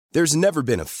There's never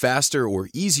been a faster or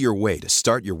easier way to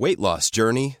start your weight loss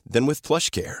journey than with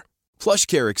PlushCare.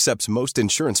 PlushCare accepts most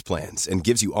insurance plans and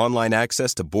gives you online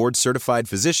access to board-certified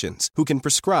physicians who can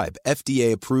prescribe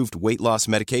FDA-approved weight loss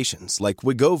medications like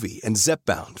Wegovy and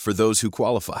Zepbound for those who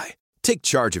qualify. Take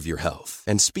charge of your health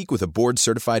and speak with a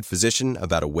board-certified physician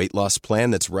about a weight loss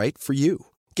plan that's right for you.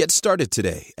 Get started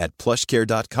today at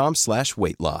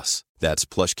plushcare.com/weight-loss. That's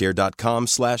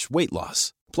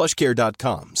plushcare.com/weight-loss.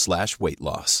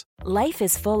 plushcare.com/weight-loss. Life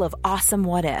is full of awesome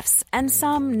what-ifs, and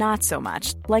some not so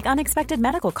much, like unexpected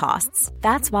medical costs.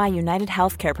 That's why United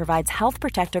Healthcare provides Health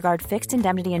Protector Guard fixed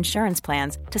indemnity insurance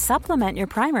plans to supplement your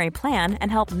primary plan and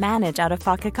help manage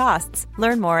out-of-pocket costs.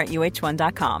 Learn more at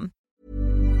uh1.com.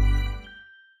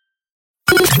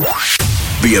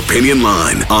 The Opinion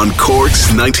Line on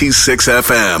Cork's 96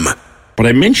 FM. But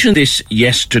I mentioned this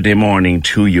yesterday morning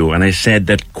to you, and I said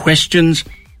that questions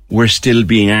were still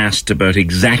being asked about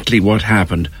exactly what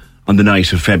happened on the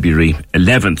night of February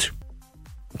 11th.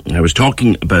 I was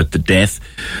talking about the death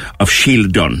of Sheila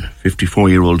Dunn,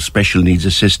 54-year-old special needs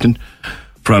assistant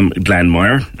from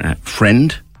Glanmire, a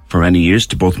friend for many years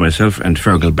to both myself and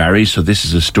Fergal Barry, so this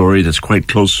is a story that's quite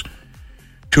close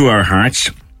to our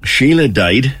hearts. Sheila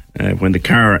died when the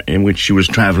car in which she was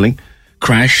travelling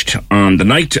crashed on the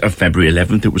night of February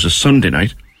 11th. It was a Sunday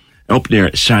night up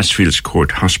near Sarsfields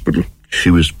Court Hospital. She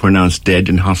was pronounced dead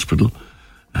in hospital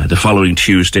the following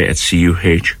Tuesday at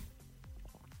CUH.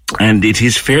 And it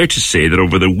is fair to say that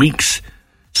over the weeks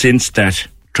since that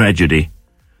tragedy,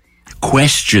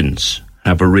 questions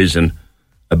have arisen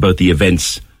about the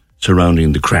events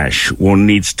surrounding the crash. One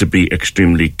needs to be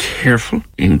extremely careful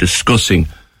in discussing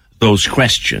those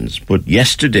questions. But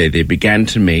yesterday they began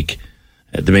to make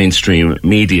the mainstream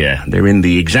media. They're in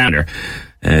the Examiner.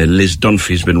 Liz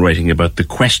Dunphy's been writing about the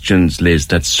questions, Liz,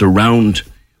 that surround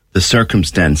the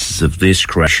circumstances of this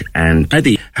crash, and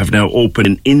they have now opened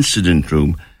an incident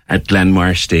room at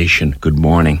Glanmire Station. Good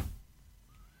morning.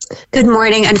 Good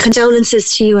morning, and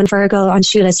condolences to you and Fergal on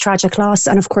Sheila's tragic loss,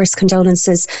 and of course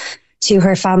condolences to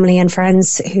her family and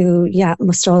friends who,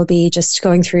 must all be just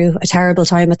going through a terrible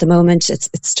time at the moment. It's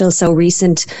still so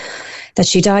recent that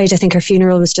she died. I think her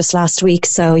funeral was just last week,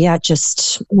 so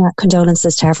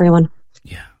condolences to everyone.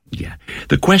 Yeah.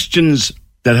 The questions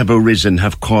that have arisen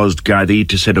have caused Garda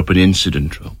to set up an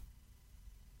incident room.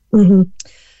 Mm-hmm.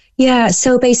 Yeah,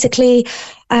 so basically,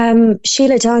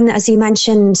 Sheila Dunn, as you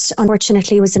mentioned,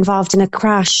 unfortunately was involved in a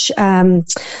crash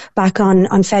back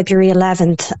on February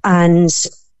 11th, and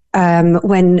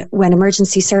when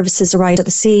emergency services arrived at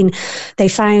the scene, they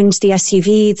found the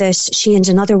SUV that she and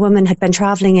another woman had been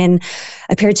travelling in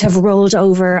appeared to have rolled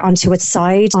over onto its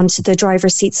side, onto the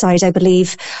driver's seat side, I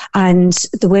believe, and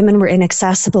the women were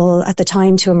inaccessible at the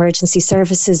time to emergency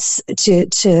services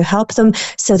to help them.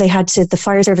 So the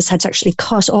fire service had to actually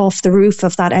cut off the roof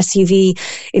of that SUV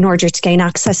in order to gain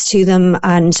access to them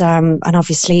and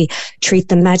obviously treat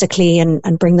them medically and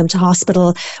bring them to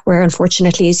hospital, where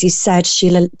unfortunately, as you said,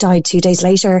 Sheila died 2 days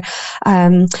later.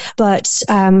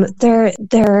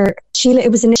 Sheila,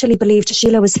 it was initially believed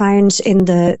Sheila was found in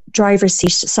the driver's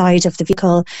seat side of the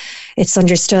vehicle, it's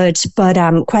understood, but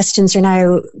questions are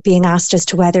now being asked as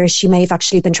to whether she may have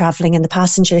actually been travelling in the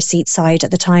passenger seat side at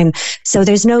the time. So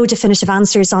there's no definitive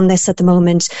answers on this at the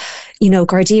moment.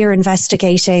 Garda are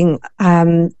investigating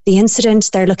the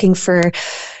incident. They're looking for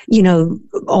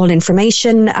all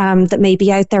information that may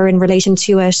be out there in relation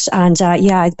to it. And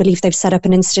I believe they've set up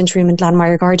an incident room in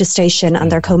Glanmire Garda Station,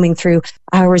 and they're combing through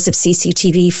hours of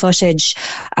CCTV footage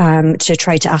to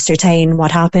try to ascertain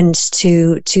what happened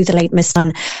to the late Miss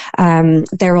Dunn.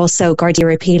 They're also, Garda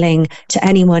are appealing to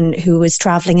anyone who was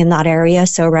travelling in that area,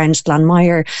 so around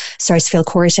Glanmire, Sarsfield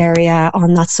Court area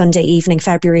on that Sunday evening,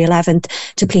 February 11th,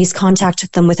 to please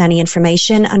contact them with any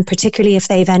information, and particularly if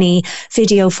they've any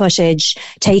video footage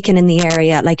taken in the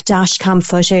area, like dash cam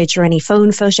footage or any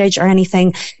phone footage or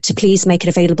anything, to please make it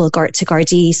available to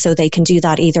Garda, so they can do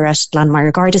that either at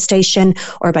Glanmire Garda Station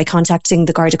or by contacting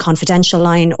the Garda confidential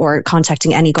line or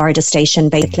contacting any Garda station,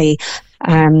 basically.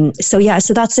 So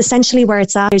that's essentially where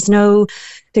it's at.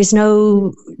 There's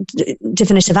no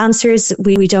definitive answers.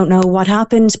 We don't know what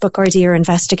happened, but Garda are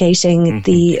investigating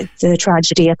the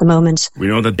tragedy at the moment. We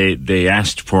know that they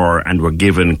asked for and were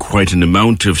given quite an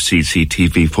amount of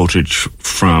CCTV footage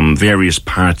from various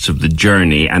parts of the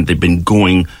journey, and they've been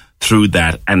going through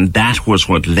that, and that was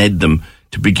what led them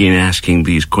to begin asking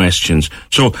these questions.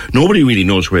 So nobody really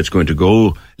knows where it's going to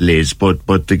go, Liz, but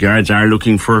the guards are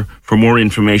looking for more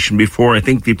information before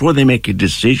they make a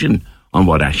decision on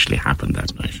what actually happened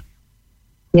that night.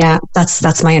 Yeah,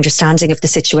 that's my understanding of the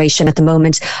situation at the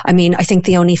moment. I mean, I think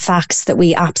the only facts that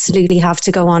we absolutely have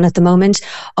to go on at the moment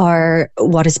are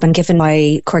what has been given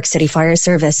by Cork City Fire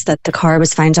Service, that the car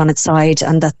was found on its side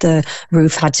and that the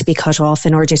roof had to be cut off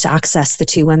in order to access the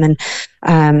two women.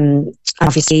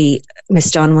 Obviously, Miss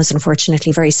Dunn was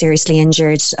unfortunately very seriously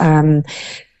injured.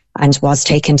 And was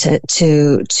taken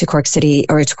to Cork City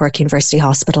or to Cork University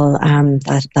Hospital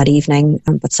that evening,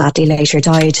 but sadly later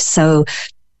died. So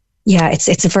yeah,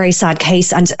 it's a very sad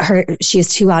case, and she has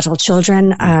two adult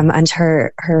children, and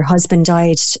her husband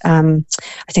died, I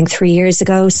think 3 years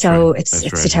ago. So it's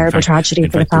a terrible tragedy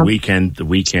for the family. The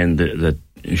weekend that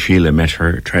Sheila met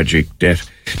her tragic death,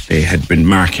 they had been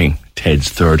marking Ted's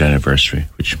 3rd anniversary,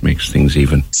 which makes things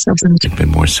even a bit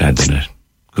more sad than it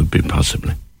could be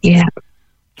possibly. Yeah.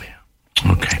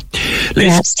 Okay.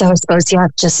 Yeah, so I suppose,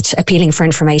 just appealing for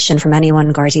information from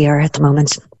anyone, Garda, at the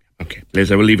moment. Okay,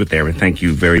 Liz, I will leave it there, and thank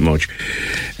you very much.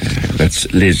 That's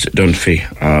Liz Dunphy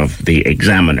of The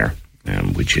Examiner,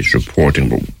 which is reporting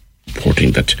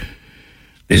that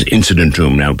there's incident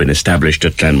room now been established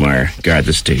at Glanmire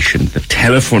Garda Station. The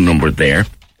telephone number there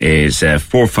is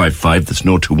 455, that's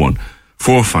no 21,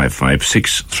 455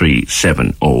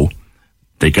 6370.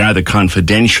 The Garda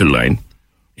Confidential line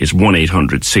is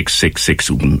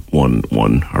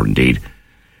 1-800-666-111, or indeed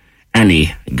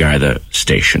any Garda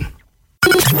station.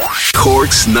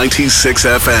 Cork's 96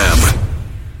 FM.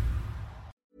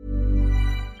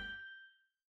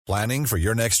 Planning for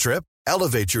your next trip?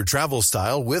 Elevate your travel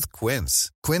style with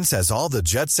Quince. Quince has all the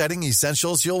jet-setting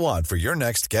essentials you'll want for your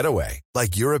next getaway,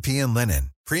 like European linen,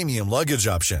 premium luggage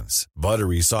options,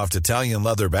 buttery soft Italian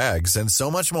leather bags, and so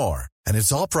much more. And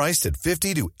it's all priced at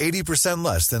 50 to 80%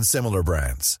 less than similar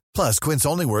brands. Plus, Quince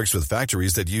only works with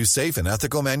factories that use safe and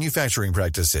ethical manufacturing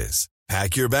practices.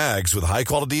 Pack your bags with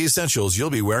high-quality essentials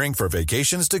you'll be wearing for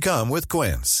vacations to come with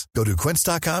Quince. Go to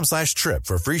quince.com/trip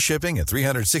for free shipping and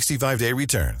 365-day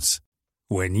returns.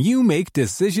 When you make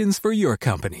decisions for your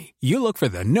company, you look for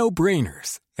the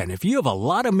no-brainers. And if you have a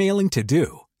lot of mailing to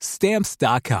do,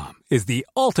 Stamps.com is the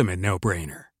ultimate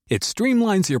no-brainer. It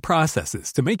streamlines your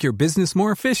processes to make your business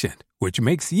more efficient, which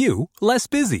makes you less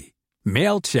busy.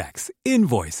 Mail checks,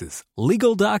 invoices,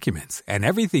 legal documents, and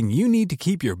everything you need to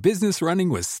keep your business running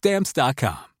with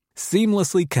Stamps.com.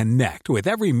 Seamlessly connect with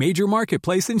every major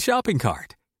marketplace and shopping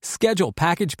cart. Schedule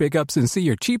package pickups and see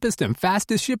your cheapest and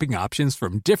fastest shipping options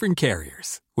from different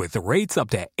carriers, with rates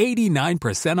up to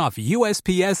 89% off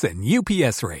USPS and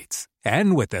UPS rates.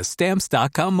 And with the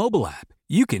Stamps.com mobile app,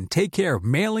 you can take care of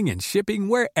mailing and shipping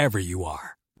wherever you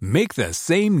are. Make the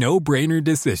same no-brainer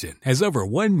decision as over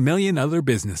 1 million other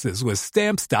businesses with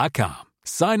Stamps.com.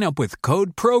 Sign up with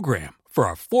code PROGRAM for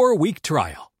a 4-week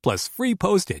trial, plus free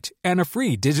postage and a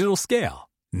free digital scale.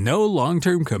 No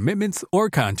long-term commitments or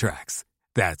contracts.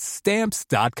 That's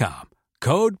Stamps.com.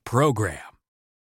 Code PROGRAM.